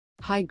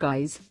Hi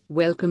guys,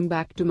 welcome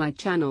back to my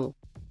channel.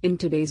 In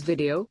today's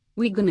video,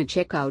 we're gonna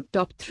check out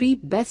top 3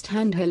 best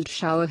handheld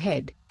shower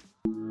head.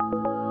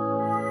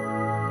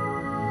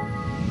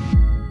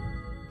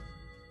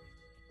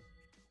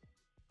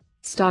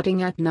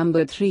 Starting at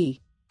number 3.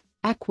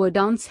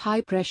 AquaDance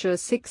High Pressure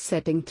 6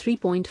 Setting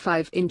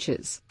 3.5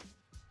 inches.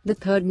 The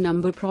third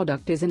number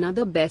product is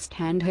another best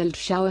handheld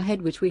shower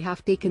head which we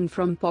have taken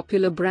from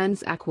popular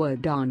brands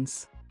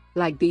AquaDance.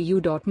 Like the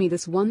YOO.MEE,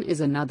 this one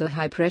is another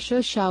high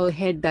pressure shower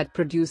head that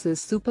produces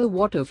super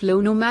water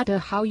flow no matter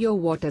how your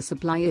water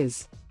supply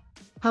is.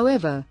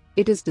 However,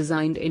 it is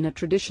designed in a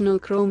traditional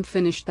chrome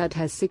finish that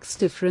has 6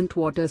 different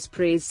water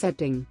sprays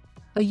setting.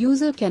 A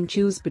user can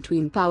choose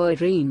between power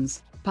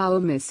rains, power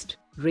mist,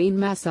 rain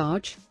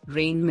massage,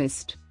 rain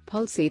mist,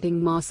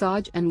 pulsating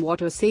massage and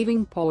water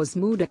saving pause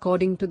mode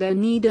according to their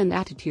need and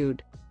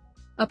attitude.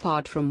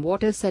 Apart from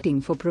water setting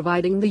for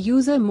providing the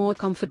user more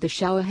comfort, the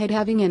shower head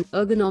having an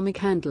ergonomic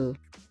handle.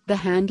 The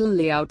handle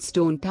layouts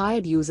don't tire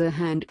user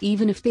hand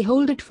even if they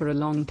hold it for a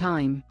long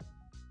time.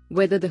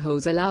 Whether the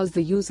hose allows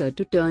the user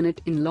to turn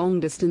it in long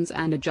distance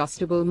and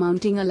adjustable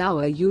mounting allow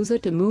a user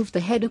to move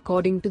the head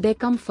according to their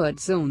comfort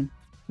zone.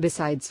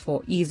 Besides,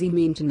 for easy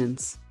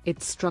maintenance,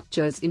 it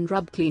structures in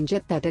rub clean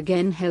jet that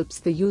again helps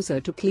the user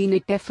to clean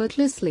it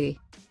effortlessly.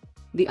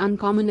 The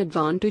uncommon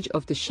advantage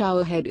of the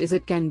shower head is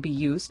it can be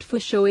used for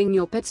showing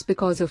your pets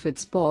because of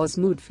its pause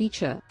mode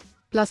feature.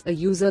 Plus, a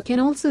user can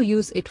also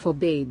use it for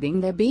bathing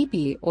their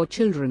baby or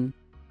children.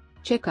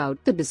 Check out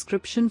the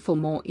description for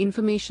more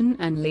information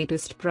and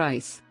latest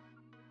price.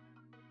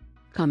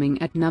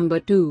 Coming at number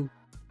 2.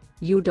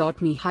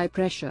 YOO.MEE High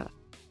Pressure.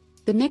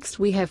 The next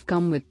we have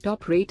come with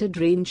top-rated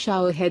rain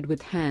shower head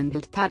with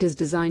handheld that is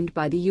designed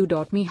by the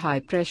YOO.MEE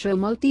High Pressure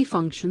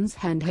Multi-Functions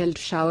Handheld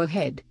Shower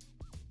Head.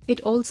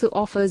 It also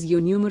offers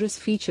you numerous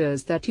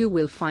features that you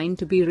will find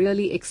to be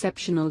really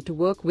exceptional to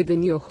work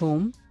within your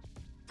home.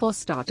 For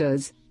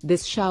starters,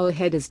 this shower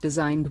head is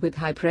designed with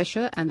high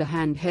pressure and a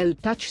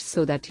handheld touch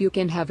so that you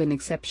can have an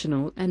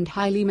exceptional and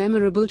highly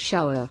memorable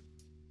shower.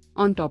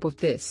 On top of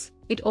this,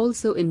 it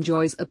also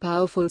enjoys a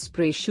powerful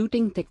spray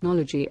shooting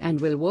technology and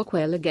will work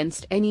well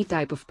against any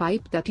type of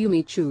pipe that you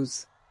may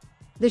choose.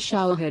 The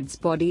showerhead's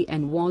body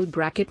and wall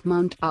bracket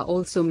mount are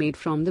also made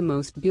from the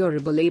most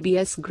durable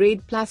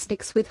ABS-grade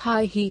plastics with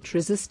high heat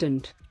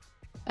resistant.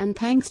 And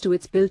thanks to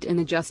its built-in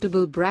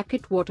adjustable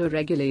bracket water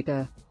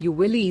regulator, you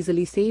will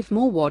easily save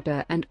more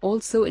water and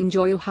also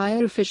enjoy a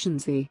higher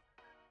efficiency.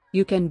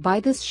 You can buy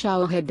this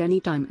showerhead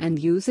anytime and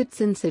use it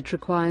since it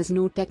requires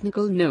no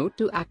technical note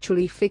to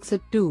actually fix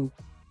it too.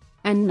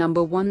 And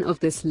number 1 of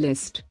this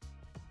list.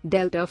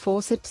 Delta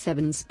Faucet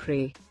 7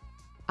 Spray.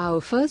 Our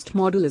first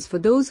model is for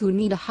those who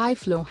need a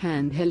high-flow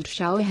handheld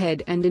shower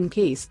head, and in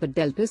case the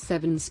Delta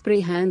 7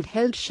 Spray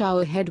handheld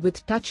shower head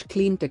with touch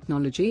clean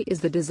technology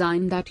is the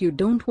design that you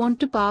don't want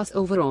to pass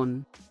over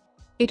on.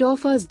 It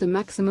offers the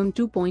maximum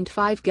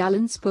 2.5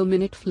 gallons per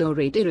minute flow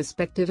rate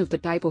irrespective of the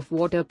type of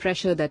water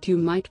pressure that you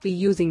might be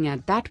using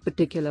at that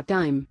particular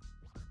time.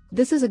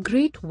 This is a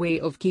great way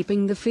of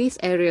keeping the face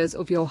areas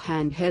of your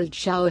handheld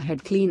shower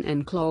head clean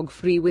and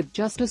clog-free with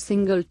just a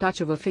single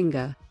touch of a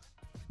finger.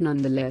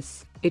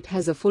 Nonetheless, it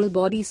has a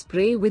full-body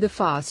spray with a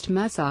fast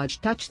massage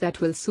touch that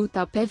will soothe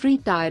up every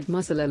tired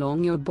muscle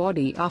along your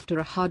body after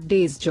a hard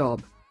day's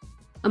job.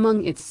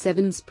 Among its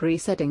 7 spray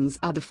settings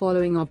are the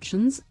following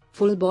options: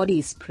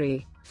 full-body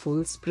spray,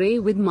 full spray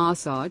with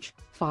massage,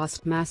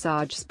 fast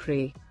massage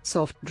spray,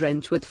 soft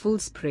drench with full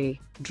spray,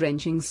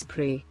 drenching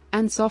spray,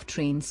 and soft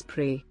rain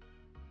spray.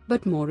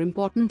 But more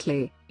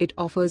importantly, it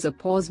offers a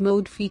pause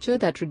mode feature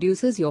that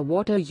reduces your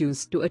water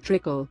use to a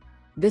trickle.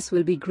 This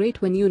will be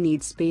great when you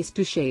need space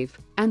to shave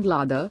and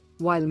lather,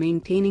 while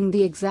maintaining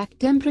the exact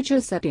temperature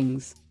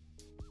settings.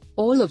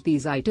 All of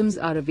these items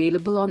are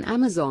available on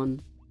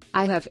Amazon.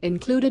 I have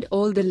included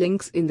all the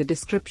links in the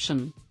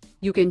description.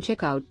 You can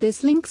check out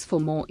these links for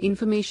more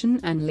information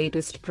and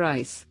latest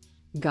price.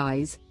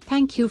 Guys,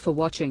 thank you for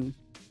watching.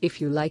 If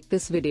you like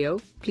this video,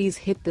 please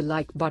hit the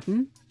like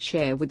button,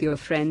 share with your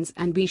friends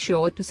and be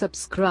sure to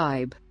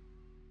subscribe.